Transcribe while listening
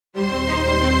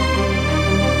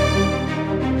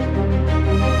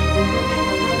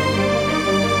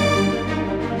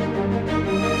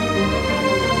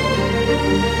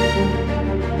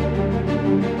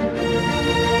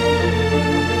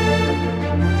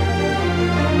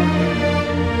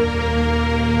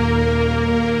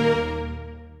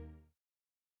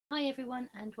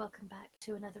everyone, and welcome back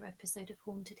to another episode of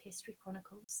Haunted History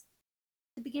Chronicles.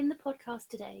 To begin the podcast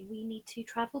today, we need to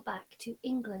travel back to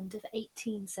England of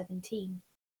 1817.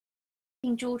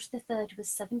 King George III was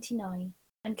 79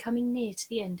 and coming near to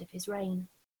the end of his reign.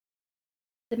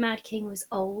 The Mad King was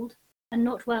old and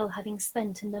not well, having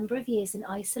spent a number of years in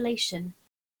isolation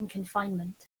and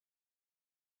confinement.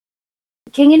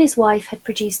 The king and his wife had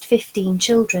produced 15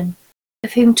 children,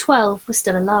 of whom 12 were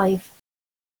still alive.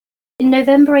 In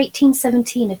November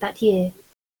 1817 of that year,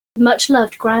 the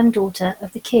much-loved granddaughter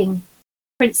of the king,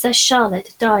 Princess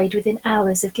Charlotte, died within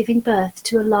hours of giving birth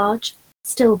to a large,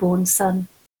 stillborn son.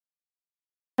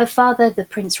 Her father, the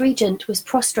Prince Regent, was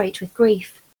prostrate with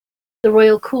grief. The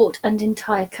royal court and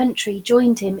entire country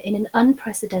joined him in an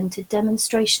unprecedented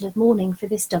demonstration of mourning for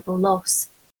this double loss.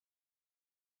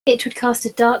 It would cast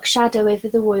a dark shadow over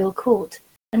the royal court,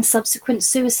 and subsequent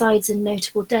suicides and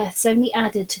notable deaths only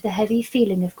added to the heavy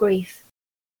feeling of grief.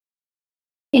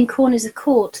 In corners of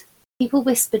court, people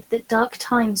whispered that dark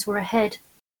times were ahead,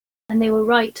 and they were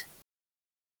right.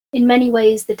 In many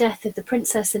ways, the death of the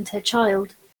princess and her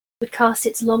child would cast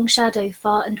its long shadow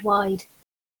far and wide,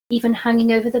 even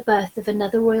hanging over the birth of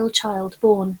another royal child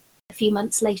born a few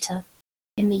months later,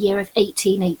 in the year of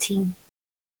 1818.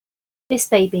 This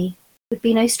baby would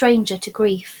be no stranger to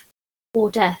grief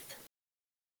or death.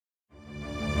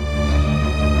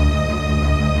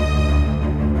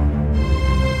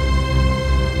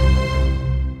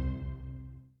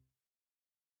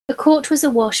 The court was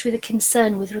awash with a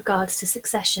concern with regards to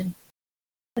succession.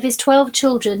 Of his 12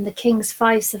 children, the king's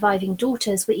 5 surviving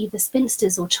daughters were either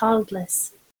spinsters or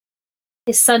childless.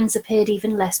 His sons appeared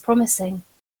even less promising.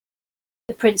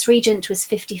 The Prince Regent was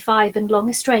 55 and long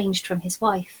estranged from his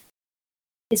wife.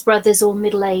 His brothers all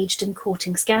middle-aged and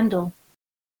courting scandal.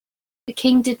 The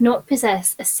king did not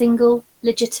possess a single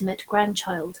legitimate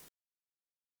grandchild.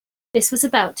 This was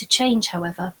about to change,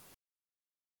 however.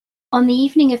 On the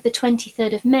evening of the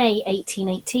 23rd of May,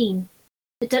 1818,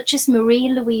 the Duchess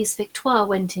Marie-Louise Victoire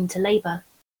went into labour.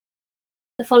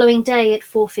 The following day at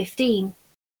 4:15,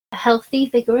 a healthy,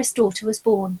 vigorous daughter was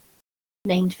born,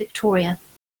 named Victoria.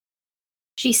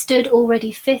 She stood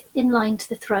already 5th in line to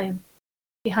the throne,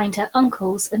 behind her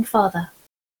uncles and father.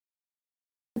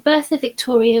 The birth of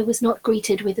Victoria was not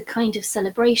greeted with the kind of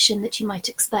celebration that you might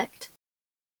expect.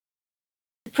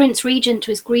 The Prince Regent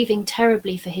was grieving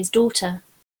terribly for his daughter,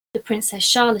 the Princess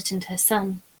Charlotte, and her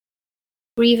son,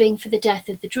 grieving for the death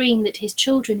of the dream that his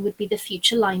children would be the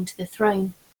future line to the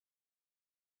throne.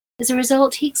 As a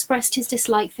result, he expressed his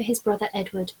dislike for his brother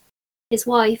Edward, his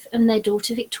wife, and their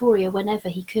daughter Victoria whenever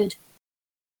he could,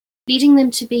 leading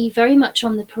them to be very much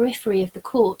on the periphery of the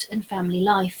court and family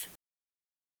life.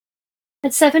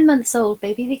 At 7 months old,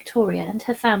 baby Victoria and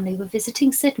her family were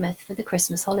visiting Sidmouth for the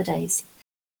Christmas holidays.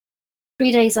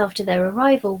 3 days after their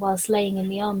arrival, whilst laying in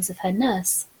the arms of her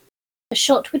nurse, a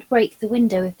shot would break the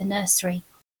window of the nursery.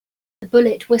 The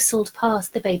bullet whistled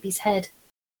past the baby's head.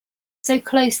 So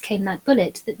close came that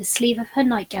bullet that the sleeve of her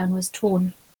nightgown was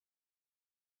torn.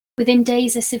 Within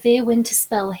days, a severe winter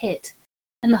spell hit,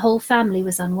 and the whole family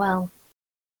was unwell.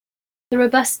 The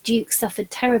robust Duke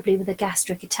suffered terribly with a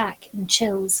gastric attack and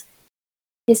chills.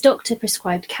 His doctor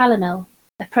prescribed calomel,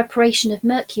 a preparation of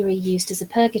mercury used as a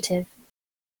purgative.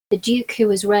 The Duke, who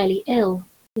was rarely ill,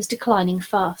 was declining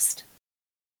fast.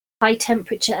 High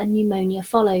temperature and pneumonia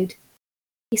followed.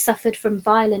 He suffered from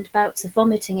violent bouts of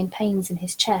vomiting and pains in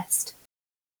his chest.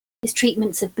 His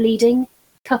treatments of bleeding,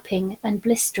 cupping, and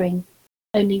blistering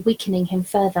only weakening him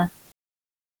further.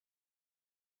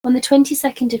 On the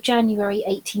 22nd of January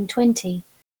 1820,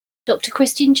 Dr.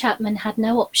 Christian Chapman had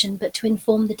no option but to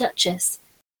inform the Duchess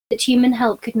that human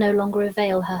help could no longer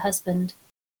avail her husband.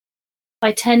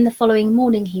 By 10 the following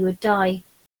morning he would die,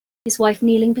 his wife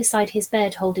kneeling beside his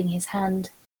bed holding his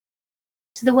hand.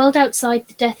 To the world outside,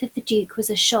 the death of the Duke was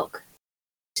a shock.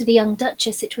 To the young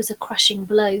Duchess, it was a crushing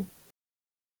blow.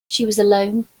 She was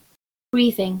alone,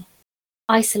 grieving,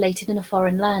 isolated in a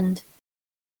foreign land.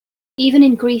 Even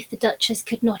in grief, the Duchess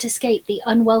could not escape the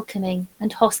unwelcoming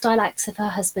and hostile acts of her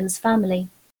husband's family,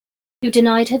 who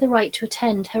denied her the right to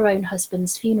attend her own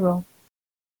husband's funeral.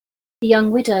 The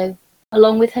young widow,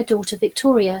 along with her daughter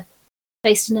Victoria,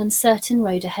 faced an uncertain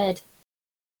road ahead.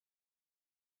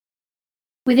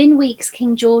 Within weeks,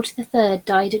 King George III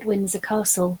died at Windsor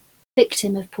Castle,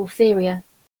 victim of porphyria.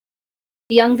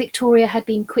 The young Victoria had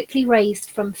been quickly raised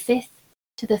from 5th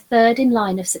to the 3rd in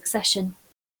line of succession.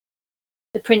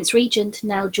 The Prince Regent,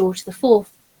 now George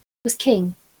IV, was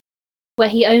king, where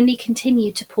he only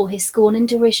continued to pour his scorn and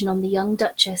derision on the young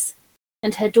Duchess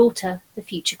and her daughter, the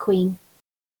future Queen.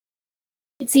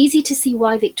 It's easy to see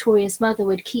why Victoria's mother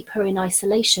would keep her in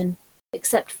isolation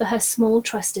except for her small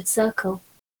trusted circle.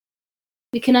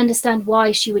 We can understand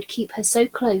why she would keep her so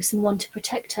close and want to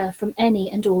protect her from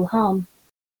any and all harm,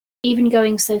 even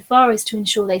going so far as to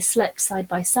ensure they slept side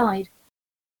by side,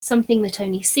 something that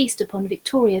only ceased upon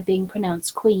Victoria being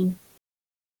pronounced Queen.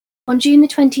 On June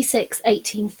 26,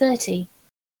 1830,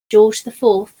 George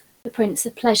IV, the Prince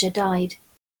of Pleasure, died.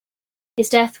 His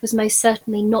death was most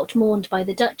certainly not mourned by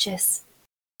the Duchess,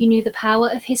 who knew the power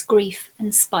of his grief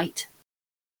and spite.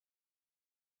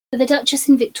 For the Duchess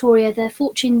and Victoria, their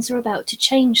fortunes were about to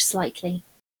change slightly.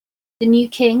 The new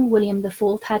king, William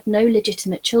IV, had no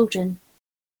legitimate children.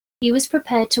 He was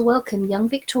prepared to welcome young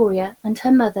Victoria and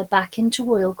her mother back into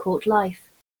royal court life,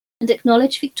 and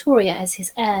acknowledge Victoria as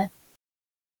his heir.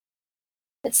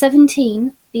 At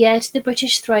 17, the heir to the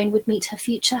British throne would meet her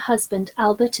future husband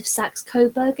Albert of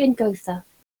Saxe-Coburg and Gotha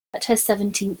at her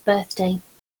 17th birthday.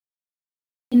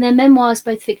 In their memoirs,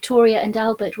 both Victoria and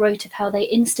Albert wrote of how they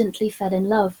instantly fell in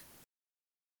love.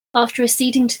 After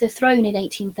acceding to the throne in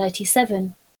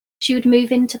 1837, she would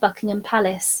move into Buckingham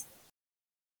Palace.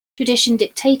 Tradition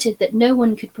dictated that no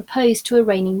one could propose to a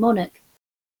reigning monarch,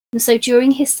 and so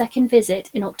during his second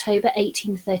visit in October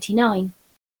 1839,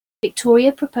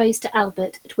 Victoria proposed to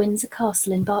Albert at Windsor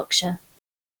Castle in Berkshire.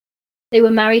 They were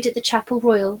married at the Chapel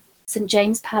Royal, St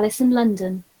James Palace in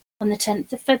London, on the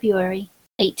 10th of February,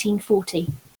 1840.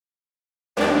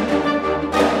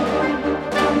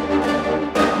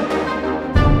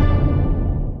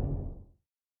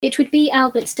 It would be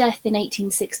Albert's death in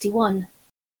 1861,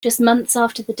 just months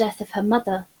after the death of her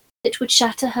mother, that would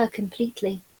shatter her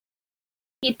completely.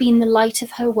 He had been the light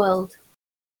of her world.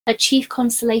 Her chief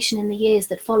consolation in the years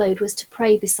that followed was to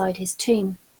pray beside his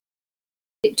tomb.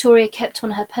 Victoria kept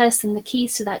on her person the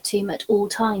keys to that tomb at all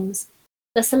times,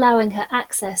 thus allowing her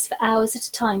access for hours at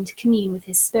a time to commune with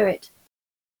his spirit.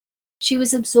 She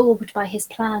was absorbed by his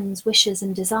plans, wishes,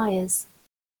 and desires.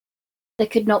 There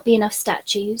could not be enough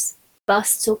statues,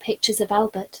 busts, or pictures of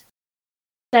Albert.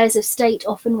 Affairs of state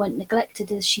often went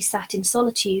neglected as she sat in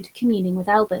solitude, communing with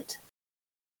Albert.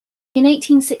 In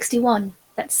 1861,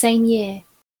 that same year,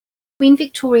 Queen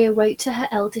Victoria wrote to her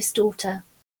eldest daughter,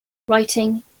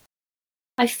 writing,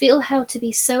 "I feel how to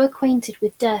be so acquainted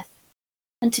with death,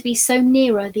 and to be so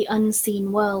nearer the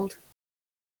unseen world."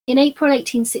 In April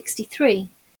 1863,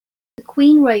 the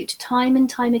Queen wrote time and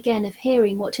time again of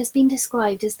hearing what has been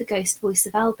described as the ghost voice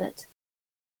of Albert.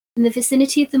 In the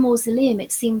vicinity of the mausoleum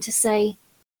it seemed to say,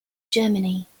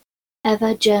 "Germany,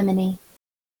 ever Germany."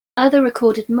 Other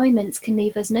recorded moments can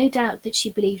leave us no doubt that she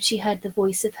believed she heard the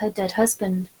voice of her dead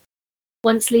husband,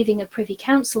 once leaving a Privy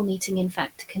Council meeting in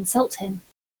fact to consult him.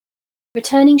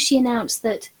 Returning, she announced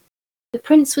that the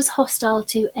Prince was hostile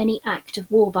to any act of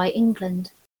war by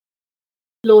England.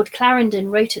 Lord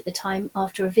Clarendon wrote at the time,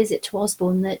 after a visit to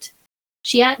Osborne, that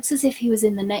she acts as if he was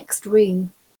in the next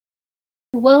room.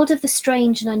 The world of the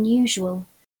strange and unusual,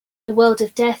 the world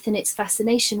of death and its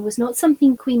fascination, was not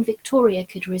something Queen Victoria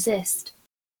could resist.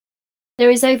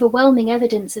 There is overwhelming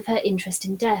evidence of her interest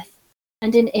in death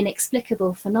and in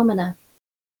inexplicable phenomena.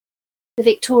 The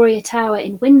Victoria Tower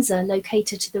in Windsor,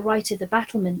 located to the right of the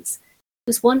battlements,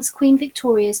 was once Queen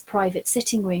Victoria's private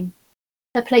sitting room,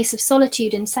 her place of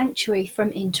solitude and sanctuary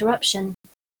from interruption.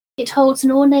 It holds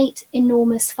an ornate,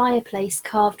 enormous fireplace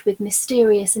carved with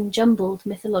mysterious and jumbled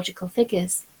mythological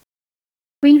figures.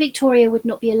 Queen Victoria would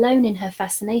not be alone in her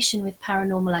fascination with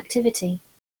paranormal activity.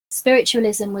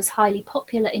 Spiritualism was highly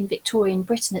popular in Victorian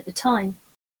Britain at the time.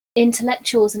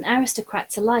 Intellectuals and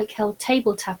aristocrats alike held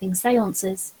table-tapping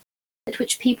seances, at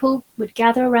which people would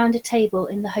gather around a table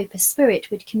in the hope a spirit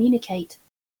would communicate,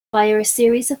 via a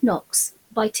series of knocks,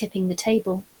 by tipping the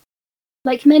table.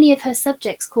 Like many of her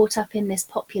subjects caught up in this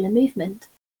popular movement,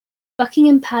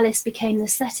 Buckingham Palace became the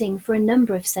setting for a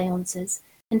number of seances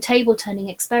and table-turning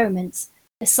experiments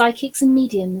as psychics and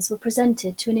mediums were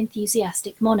presented to an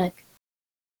enthusiastic monarch.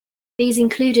 These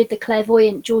included the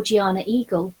clairvoyant Georgiana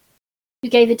Eagle, who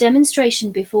gave a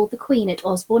demonstration before the Queen at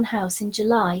Osborne House in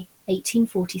July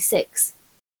 1846.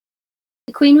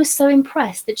 The Queen was so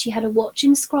impressed that she had a watch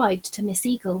inscribed to Miss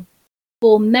Eagle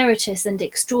for meritorious and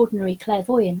extraordinary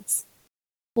clairvoyance,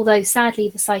 although sadly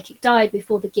the psychic died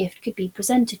before the gift could be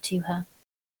presented to her,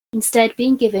 instead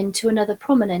being given to another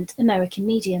prominent American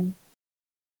medium.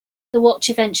 The watch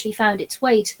eventually found its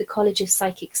way to the College of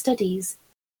Psychic Studies,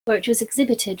 where it was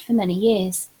exhibited for many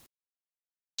years.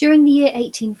 During the year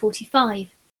 1845,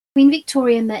 Queen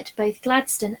Victoria met both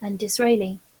Gladstone and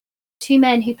Disraeli, two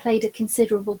men who played a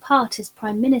considerable part as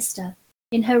Prime Minister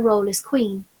in her role as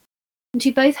Queen, and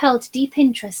who both held deep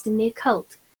interest in the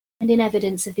occult and in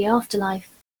evidence of the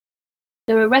afterlife.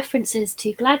 There are references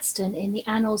to Gladstone in the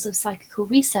Annals of Psychical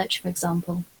Research, for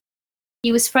example.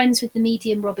 He was friends with the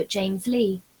medium Robert James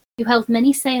Lee, who held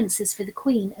many seances for the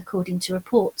Queen, according to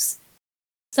reports,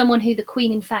 someone who the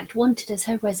Queen in fact wanted as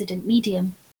her resident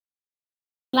medium.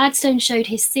 Gladstone showed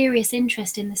his serious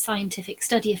interest in the scientific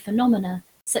study of phenomena,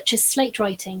 such as slate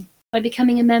writing, by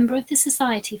becoming a member of the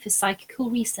Society for Psychical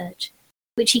Research,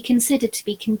 which he considered to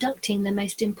be conducting the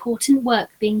most important work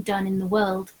being done in the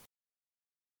world.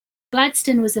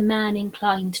 Gladstone was a man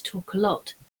inclined to talk a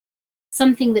lot,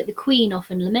 something that the Queen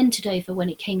often lamented over when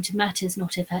it came to matters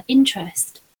not of her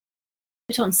interest.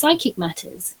 But on psychic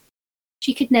matters,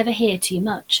 she could never hear too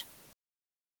much.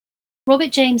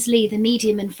 Robert James Lee, the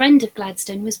medium and friend of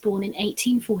Gladstone, was born in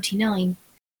 1849.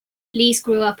 Lees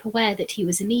grew up aware that he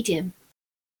was a medium.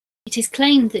 It is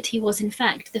claimed that he was in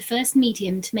fact the first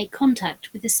medium to make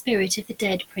contact with the spirit of the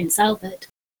dead Prince Albert.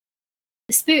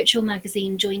 The spiritual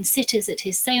magazine joined sitters at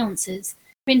his seances,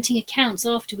 printing accounts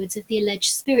afterwards of the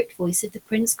alleged spirit voice of the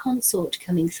Prince Consort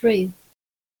coming through.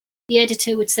 The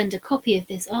editor would send a copy of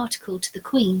this article to the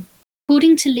Queen.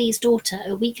 According to Lee's daughter,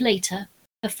 a week later,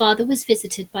 her father was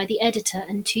visited by the editor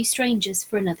and two strangers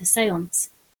for another séance.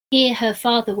 Here her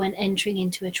father, when entering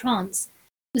into a trance,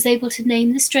 was able to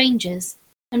name the strangers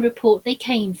and report they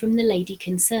came from the lady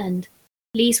concerned.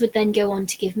 Lees would then go on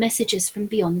to give messages from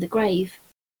beyond the grave.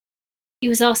 He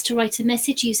was asked to write a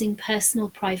message using personal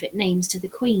private names to the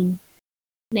Queen,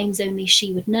 names only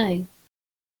she would know.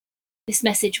 This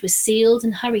message was sealed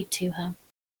and hurried to her.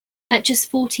 At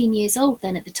just 14 years old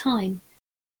then at the time,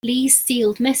 Lee's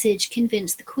sealed message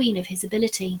convinced the Queen of his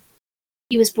ability.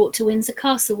 He was brought to Windsor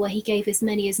Castle, where he gave as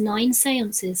many as 9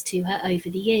 séances to her over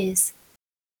the years.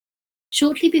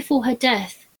 Shortly before her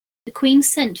death, the Queen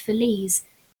sent for Lees,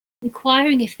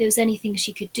 inquiring if there was anything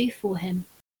she could do for him.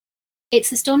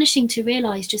 It's astonishing to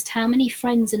realise just how many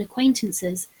friends and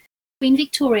acquaintances Queen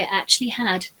Victoria actually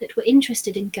had that were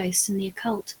interested in ghosts and the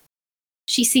occult.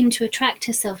 She seemed to attract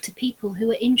herself to people who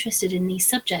were interested in these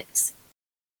subjects.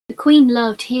 The Queen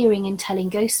loved hearing and telling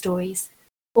ghost stories,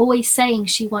 always saying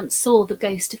she once saw the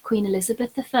ghost of Queen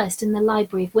Elizabeth I in the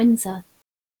Library of Windsor,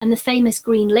 and the famous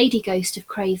Green Lady ghost of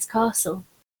Craig's Castle.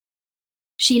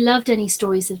 She loved any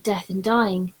stories of death and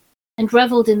dying, and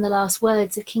revelled in the last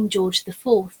words of King George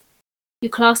IV, who,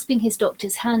 clasping his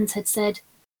doctor's hands, had said,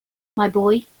 "My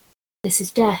boy, this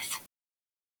is death."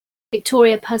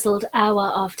 Victoria puzzled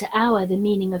hour after hour the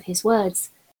meaning of his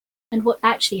words, and what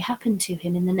actually happened to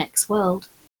him in the next world.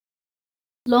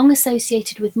 Long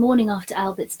associated with mourning after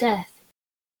Albert's death,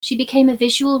 she became a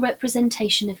visual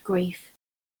representation of grief.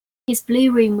 His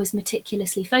blue room was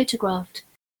meticulously photographed,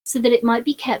 so that it might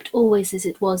be kept always as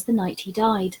it was the night he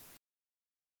died.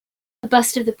 A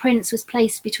bust of the prince was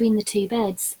placed between the 2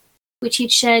 beds, which he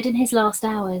had shared in his last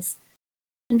hours,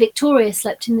 and Victoria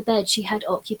slept in the bed she had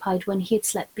occupied when he had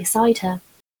slept beside her.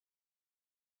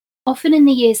 Often in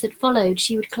the years that followed,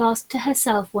 she would clasp to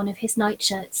herself one of his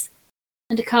nightshirts,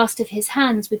 and a cast of his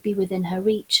hands would be within her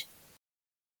reach.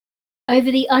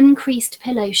 Over the uncreased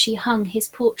pillow she hung his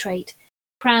portrait,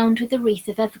 crowned with a wreath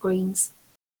of evergreens.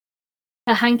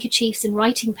 Her handkerchiefs and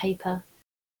writing paper,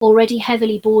 already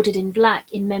heavily bordered in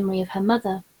black in memory of her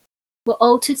mother, were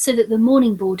altered so that the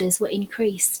mourning borders were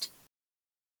increased.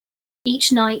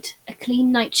 Each night, a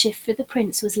clean night shift for the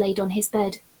prince was laid on his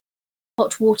bed,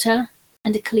 hot water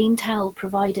and a clean towel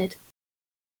provided.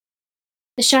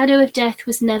 The shadow of death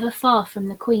was never far from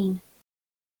the Queen.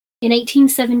 In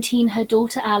 1817, her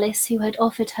daughter Alice, who had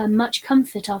offered her much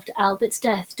comfort after Albert's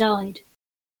death, died.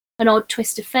 An odd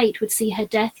twist of fate would see her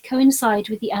death coincide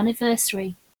with the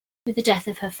anniversary with the death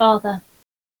of her father.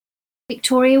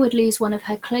 Victoria would lose one of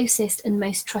her closest and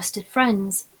most trusted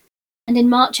friends, and in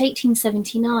March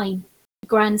 1879, a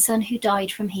grandson who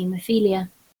died from haemophilia.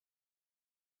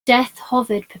 Death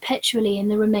hovered perpetually in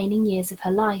the remaining years of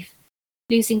her life,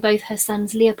 losing both her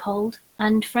sons Leopold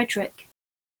and Frederick.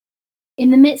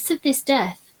 In the midst of this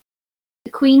death,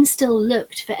 the Queen still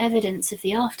looked for evidence of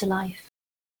the afterlife.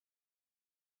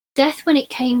 Death, when it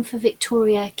came for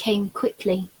Victoria, came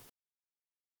quickly.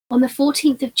 On the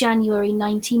 14th of January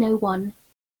 1901,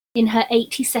 in her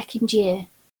 82nd year,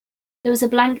 there was a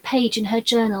blank page in her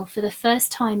journal for the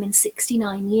first time in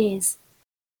 69 years.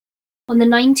 On the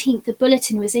 19th, a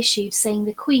bulletin was issued saying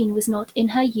the Queen was not in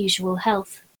her usual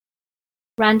health.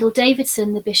 Randall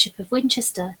Davidson, the Bishop of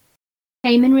Winchester,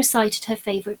 came and recited her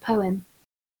favourite poem.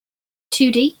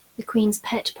 Toody, the Queen's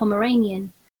pet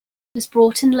Pomeranian, was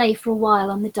brought and lay for a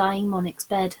while on the dying monarch's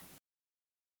bed.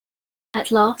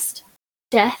 At last,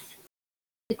 death,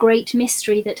 the great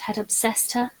mystery that had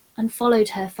obsessed her and followed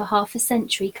her for half a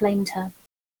century, claimed her.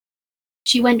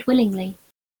 She went willingly,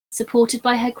 supported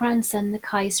by her grandson, the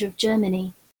Kaiser of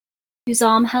Germany, whose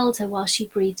arm held her while she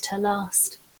breathed her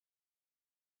last.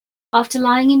 After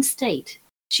lying in state,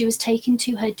 she was taken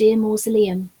to her dear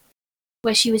mausoleum,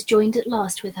 where she was joined at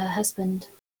last with her husband.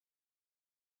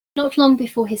 Not long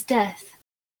before his death,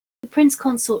 the prince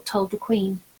consort told the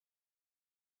queen,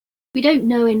 "We don't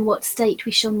know in what state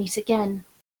we shall meet again,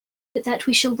 but that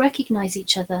we shall recognize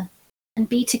each other and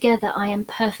be together I am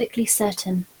perfectly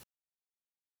certain."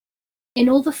 In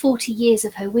all the 40 years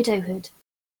of her widowhood,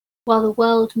 while the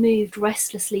world moved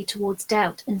restlessly towards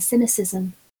doubt and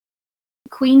cynicism, the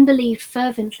queen believed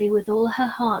fervently with all her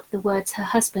heart the words her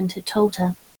husband had told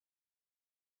her.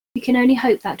 We can only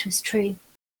hope that was true.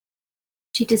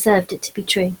 She deserved it to be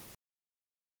true.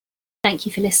 Thank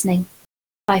you for listening.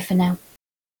 Bye for now.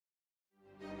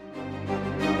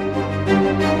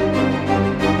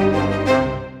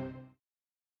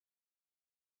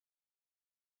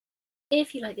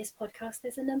 If you like this podcast,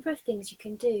 there's a number of things you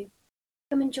can do.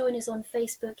 Come and join us on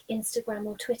Facebook, Instagram,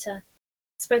 or Twitter.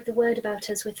 Spread the word about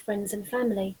us with friends and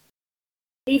family.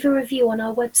 Leave a review on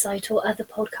our website or other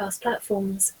podcast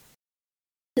platforms.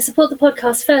 To support the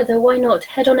podcast further, why not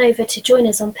head on over to join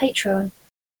us on Patreon,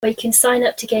 where you can sign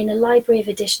up to gain a library of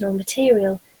additional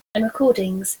material and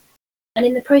recordings, and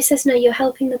in the process know you're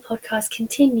helping the podcast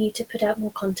continue to put out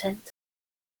more content.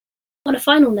 On a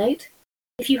final note,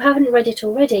 if you haven't read it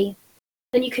already,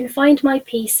 then you can find my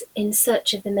piece In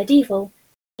Search of the Medieval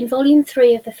in Volume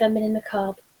 3 of The Feminine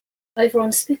Macabre over on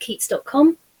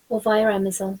spookeats.com or via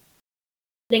Amazon.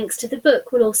 Links to the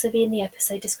book will also be in the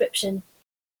episode description.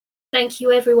 Thank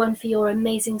you everyone for your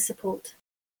amazing support.